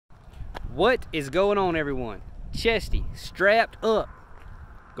What is going on, everyone? Chesty, strapped up.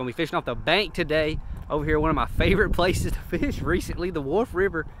 Gonna be fishing off the bank today over here, one of my favorite places to fish recently, the Wolf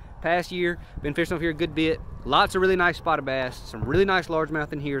River. Past year, been fishing over here a good bit. Lots of really nice spotted bass, some really nice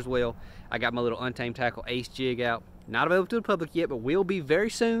largemouth in here as well. I got my little untamed tackle ace jig out. Not available to the public yet, but will be very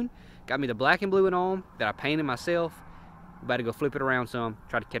soon. Got me the black and blue and on that I painted myself. About to go flip it around some,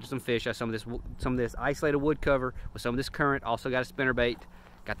 try to catch some fish out some of this isolated wood cover with some of this current. Also got a spinnerbait.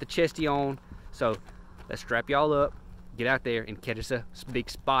 Got the chesty on, so let's strap y'all up, get out there and catch us a big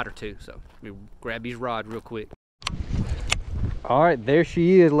spot or two. So let me grab these rods real quick. All right, there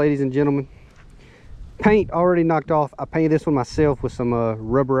she is, ladies and gentlemen. Paint already knocked off. I painted this one myself with some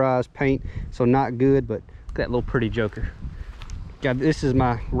rubberized paint, so not good, but look at that little pretty joker. This is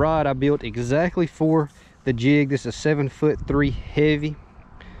my rod I built exactly for the jig. This is 7'3" heavy.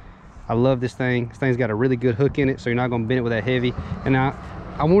 I love this thing. This thing's got a really good hook in it, so you're not gonna bend it with that heavy. And I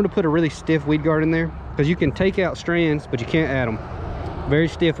wanted to put a really stiff weed guard in there because you can take out strands, but you can't add them. Very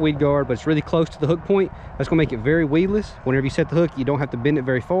stiff weed guard, but it's really close to the hook point. That's gonna make it very weedless. Whenever you set the hook, you don't have to bend it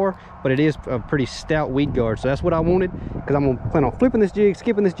very far, but it is a pretty stout weed guard. So that's what I wanted, because I'm gonna plan on flipping this jig,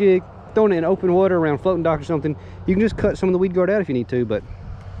 skipping this jig, throwing it in open water around floating dock or something. You can just cut some of the weed guard out if you need to, but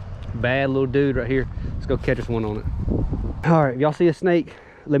bad little dude right here. Let's go catch us one on it. All right, if y'all see a snake,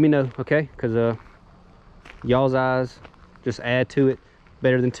 let me know, okay? Because y'all's eyes just add to it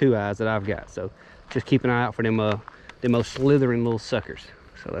better than two eyes that I've got. So just keep an eye out for them most slithering little suckers.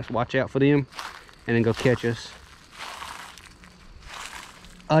 So let's watch out for them and then go catch us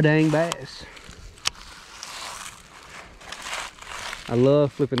a dang bass. I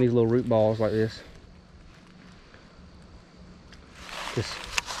love flipping these little root balls like this. Just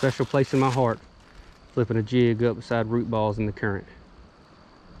special place in my heart, flipping a jig up beside root balls in the current.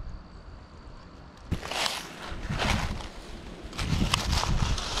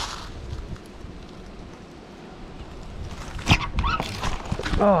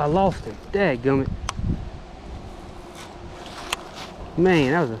 Oh, I lost him. Dadgummit.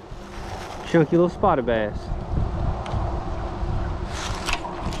 Man, that was a chunky little spotted bass.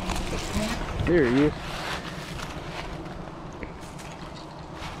 There he is.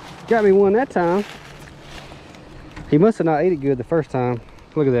 Got me one that time. He must have not ate it good the first time.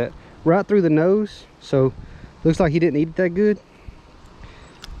 Look at that. Right through the nose. So, looks like he didn't eat it that good.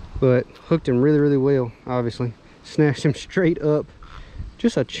 But hooked him really, really well, obviously. Snatched him straight up.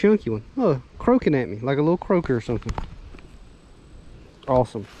 Just a chunky one. Oh, croaking at me like a little croaker or something.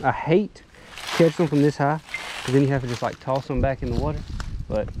 Awesome. I hate catching them from this high, because then you have to just like toss them back in the water.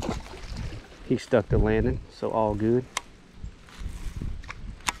 But he stuck the landing, so all good.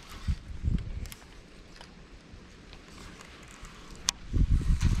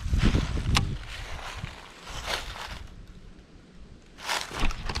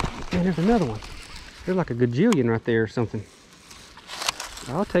 And there's another one. There's like a gajillion right there or something.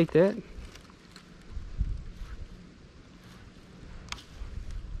 I'll take that.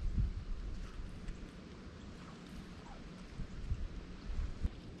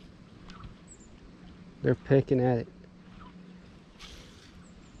 They're pecking at it.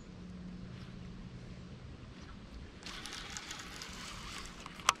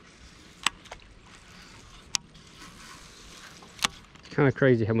 It's kind of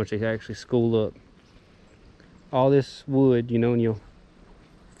crazy how much they actually school up. All this wood, you know, and you'll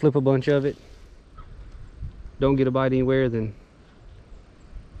flip a bunch of it, don't get a bite anywhere, then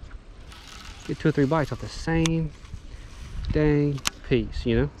get 2 or 3 bites off the same dang piece,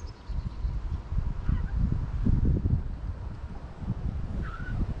 you know.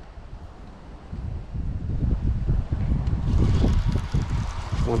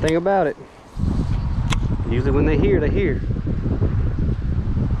 One thing about it, usually when they hear.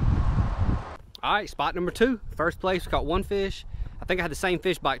 All right, spot number 2, first place. We caught one fish. I think I had the same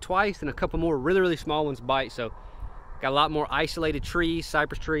fish bite twice and a couple more really, really small ones bite. So got a lot more isolated trees,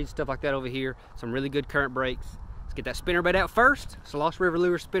 cypress trees, stuff like that over here. Some really good current breaks. Let's get that spinnerbait out first. Sloss River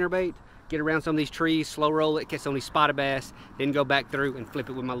Lure spinnerbait. Get around some of these trees, slow roll it, catch some of these spotted bass, then go back through and flip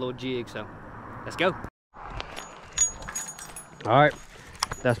it with my little jig. So let's go. All right,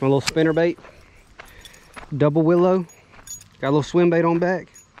 that's my little spinnerbait. Double willow. Got a little swim bait on back.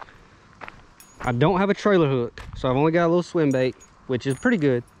 I don't have a trailer hook, so I've only got a little swim bait, which is pretty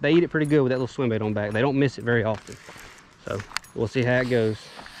good. They eat it pretty good with that little swim bait on back. They don't miss it very often. So we'll see how it goes.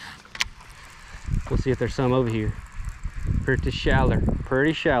 We'll see if there's some over here. Pretty shallow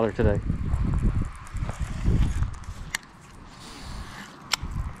today.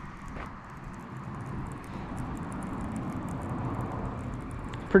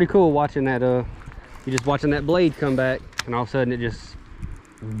 Pretty cool watching that, you're just watching that blade come back, and all of a sudden it just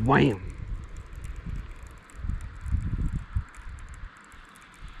wham,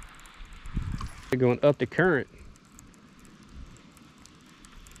 going up the current.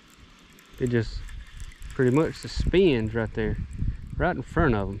 It just pretty much just spins right there, right in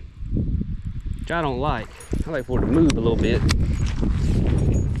front of them, which I don't like. I like for it to move a little bit.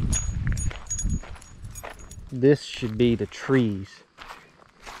 This should be the trees.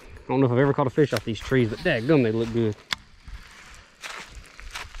 I don't know if I've ever caught a fish off these trees, but daggum, they look good.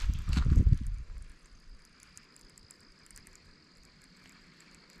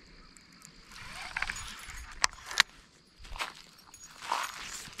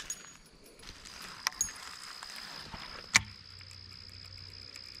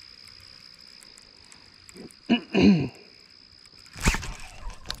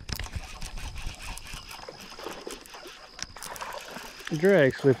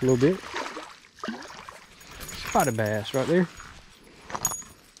 Drag slip a little bit. Spotted bass right there.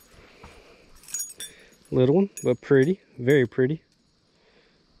 Little one, but pretty, very pretty.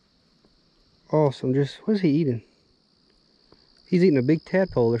 Awesome. Just, what is he eating? He's eating a big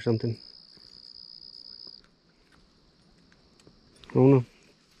tadpole or something. I don't know.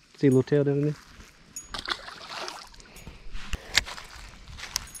 See a little tail down in there?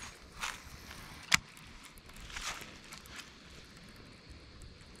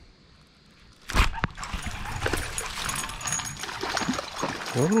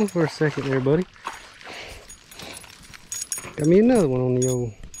 Hold on for a second there, buddy. Got me another one on the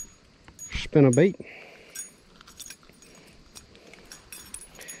old spinnerbait.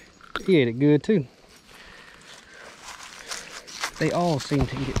 He ate it good too. They all seem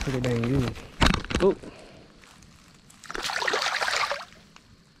to eat it pretty dang good. Oh.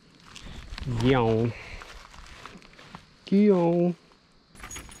 Yawn. Yawn.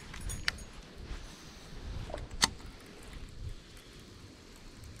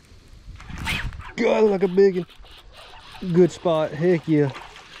 God, like a big one. Good spot. Heck yeah.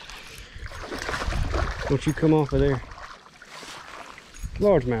 Don't you come off of there.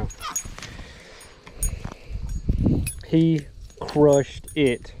 Largemouth. He crushed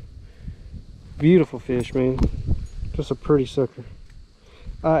it. Beautiful fish, man. Just a pretty sucker.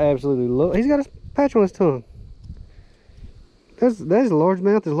 I absolutely love. He's got a patch on his tongue. That's a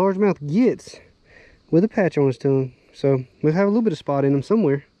largemouth as largemouth gets, with a patch on his tongue. So we'll have a little bit of spot in him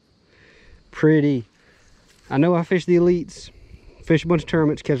somewhere. Pretty. I know I fish the elites, fish a bunch of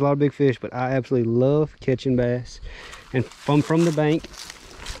tournaments, catch a lot of big fish, but I absolutely love catching bass. And from the bank,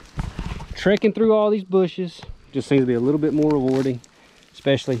 trekking through all these bushes just seems to be a little bit more rewarding,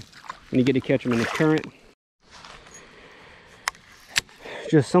 especially when you get to catch them in the current.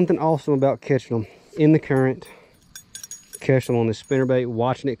 Just something awesome about catching them in the current, catch them on the spinnerbait,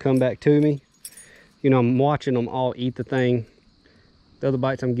 watching it come back to me. You know, I'm watching them all eat the thing. The other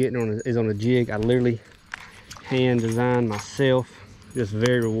bites I'm getting on is on a jig. I literally hand designed myself. Just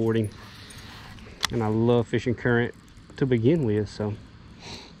very rewarding. And I love fishing current to begin with, so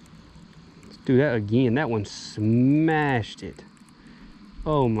let's do that again. That one smashed it.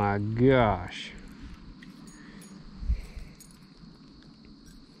 Oh my gosh.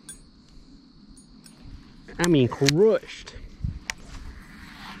 I mean, crushed.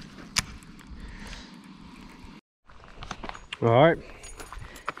 All right.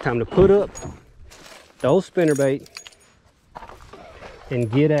 Time to put up the old spinnerbait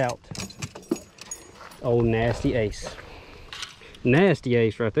and get out old nasty ace. Nasty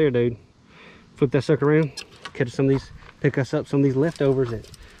ace right there, dude. Flip that sucker around, catch some of these, pick us up some of these leftovers that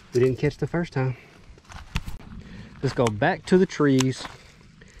we didn't catch the first time. Let's go back to the trees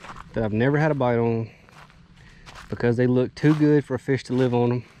that I've never had a bite on because they look too good for a fish to live on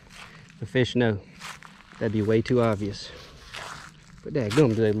them. The fish know. That'd be way too obvious. But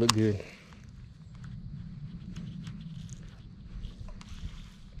daggum, do they look good.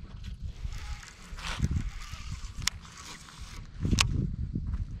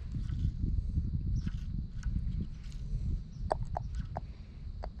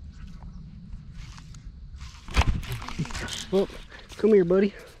 Well, come here,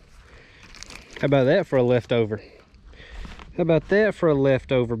 buddy. How about that for a leftover? How about that for a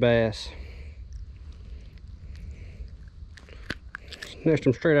leftover bass? Snatched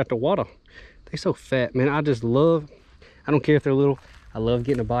them straight out the water. They're so fat, man. I just love, I don't care if they're little, I love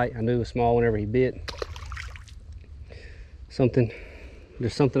getting a bite. I knew it was small whenever he bit.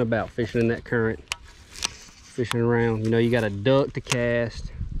 There's something about fishing in that current, fishing around. You know, you got to duck to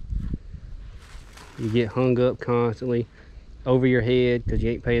cast. You get hung up constantly over your head because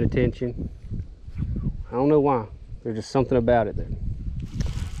you ain't paying attention. I don't know why. There's just something about it that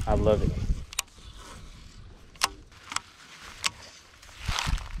I love it.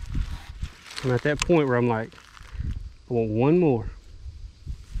 I'm at that point where I'm like, I want one more.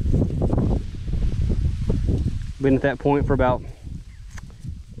 Been at that point for about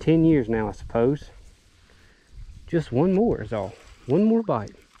 10 years now, I suppose. Just one more is all. One more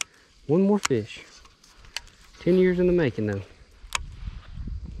bite. One more fish. 10 years in the making though.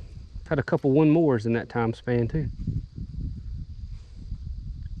 Had a couple one mores in that time span too.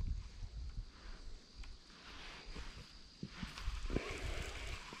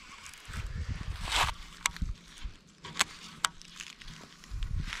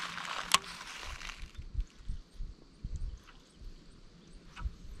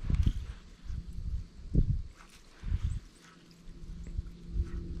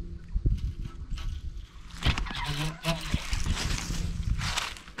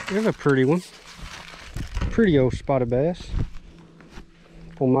 There's a pretty one. Pretty old spotted bass.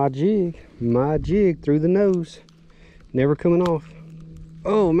 For my jig through the nose. Never coming off.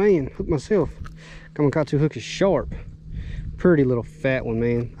 Oh man, hooked myself. Come on, caught two hooks is sharp. Pretty little fat one,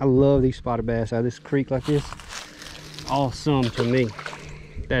 man. I love these spotted bass out of this creek like this. Awesome to me.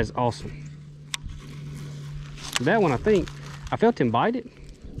 That is awesome. That one, I think, I felt him bite it.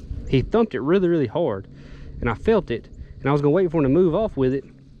 He thumped it really, really hard. And I felt it. And I was gonna wait for him to move off with it.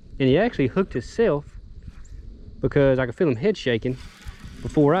 And he actually hooked himself because I could feel him head shaking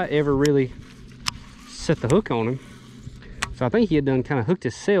before I ever really set the hook on him. So I think he had done kind of hooked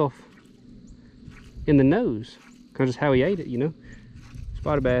himself in the nose because that's how he ate it, you know.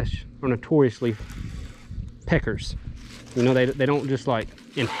 Spotted bass are notoriously peckers. You know, they don't just like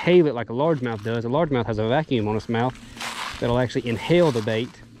inhale it like a largemouth does. A largemouth has a vacuum on its mouth that'll actually inhale the bait.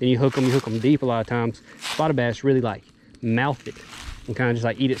 Then you hook them deep a lot of times. Spotted bass really like mouth it and kind of just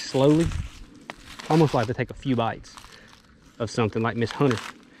like eat it slowly, almost like they take a few bites of something like Miss Hunter,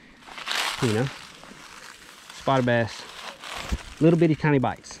 you know. Spotted bass, little bitty tiny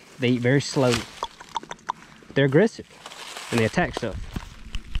bites. They eat very slowly. They're aggressive and they attack stuff.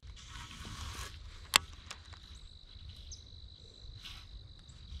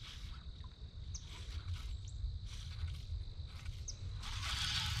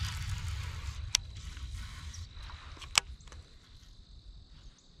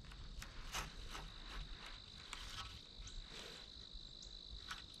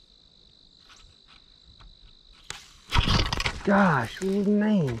 Gosh,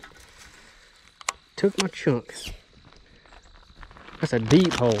 man. Took my chunk. That's a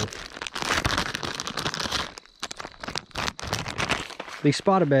deep hole. These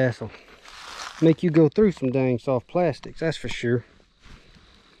spotted bass will make you go through some dang soft plastics, that's for sure.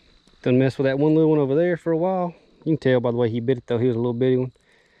 Done mess with that one little one over there for a while. You can tell by the way he bit it though, he was a little bitty one.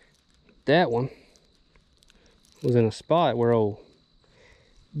 That one was in a spot where old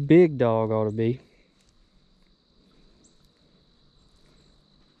big dog ought to be.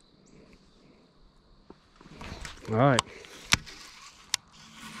 All right,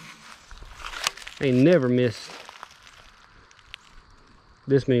 I ain't never missed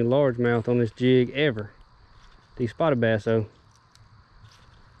this many largemouth on this jig ever. These spotted bass though,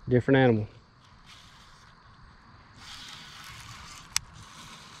 different animal.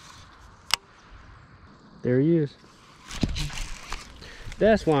 There he is.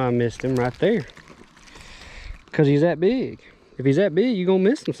 That's why I missed him right there, because he's that big. If he's that big, you're gonna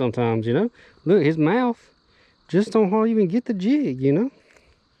miss him sometimes, you know. Look, his mouth just don't hardly even get the jig, you know.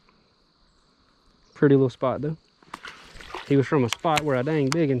 Pretty little spot though. He was from a spot where I dang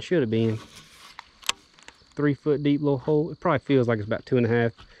big and should have been. 3 foot deep little hole. It probably feels like it's about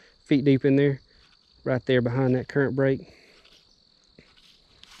 2.5 feet deep in there. Right there behind that current break.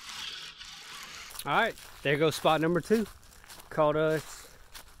 All right, there goes spot number 2. Caught us,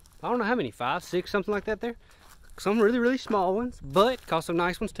 I don't know how many, 5, 6, something like that there. Some really, really small ones, but caught some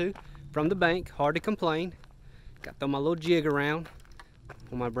nice ones too. From the bank, hard to complain. Got to throw my little jig around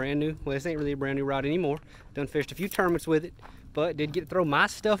on my brand new, well, this ain't really a brand new rod anymore. Done fished a few tournaments with it, but did get to throw my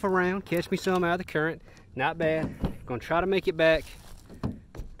stuff around, catch me some out of the current. Not bad. Gonna try to make it back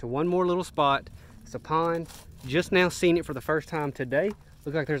to one more little spot. It's a pond. Just now seen it for the first time today.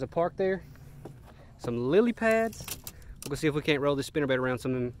 Looks like there's a park there. Some lily pads. We're gonna see if we can't roll this spinnerbait around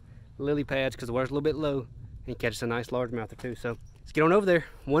some of them lily pads because the water's a little bit low and catch us a nice largemouth or two. So let's get on over there.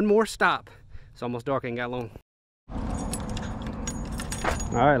 One more stop. It's almost dark, ain't got long.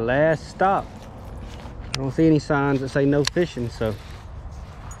 All right, last stop. I don't see any signs that say no fishing, so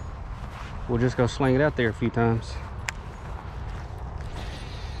we'll just go sling it out there a few times.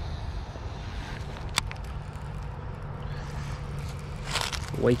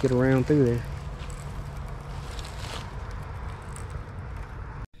 Wake it around through there.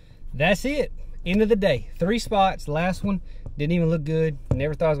 That's it. End of the day. 3 spots. The last one didn't even look good.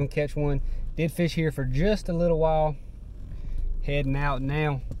 Never thought I was gonna catch one. Did fish here for just a little while. Heading out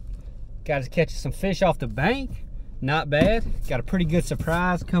now. Got to catch some fish off the bank. not bad. Got a pretty good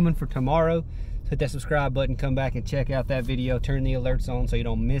surprise coming for tomorrow. Hit that subscribe button, come back and check out that video. Turn the alerts on so you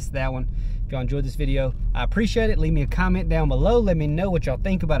don't miss that one. If y'all enjoyed this video, I appreciate it. Leave me a comment down below. Let me know what y'all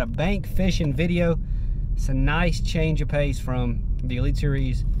think about a bank fishing video. It's a nice change of pace from the Elite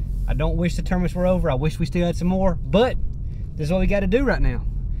Series. I don't wish the tournaments were over. I wish we still had some more, but this is what we got to do right now.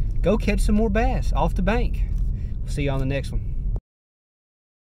 Go catch some more bass off the bank. We'll see you on the next one.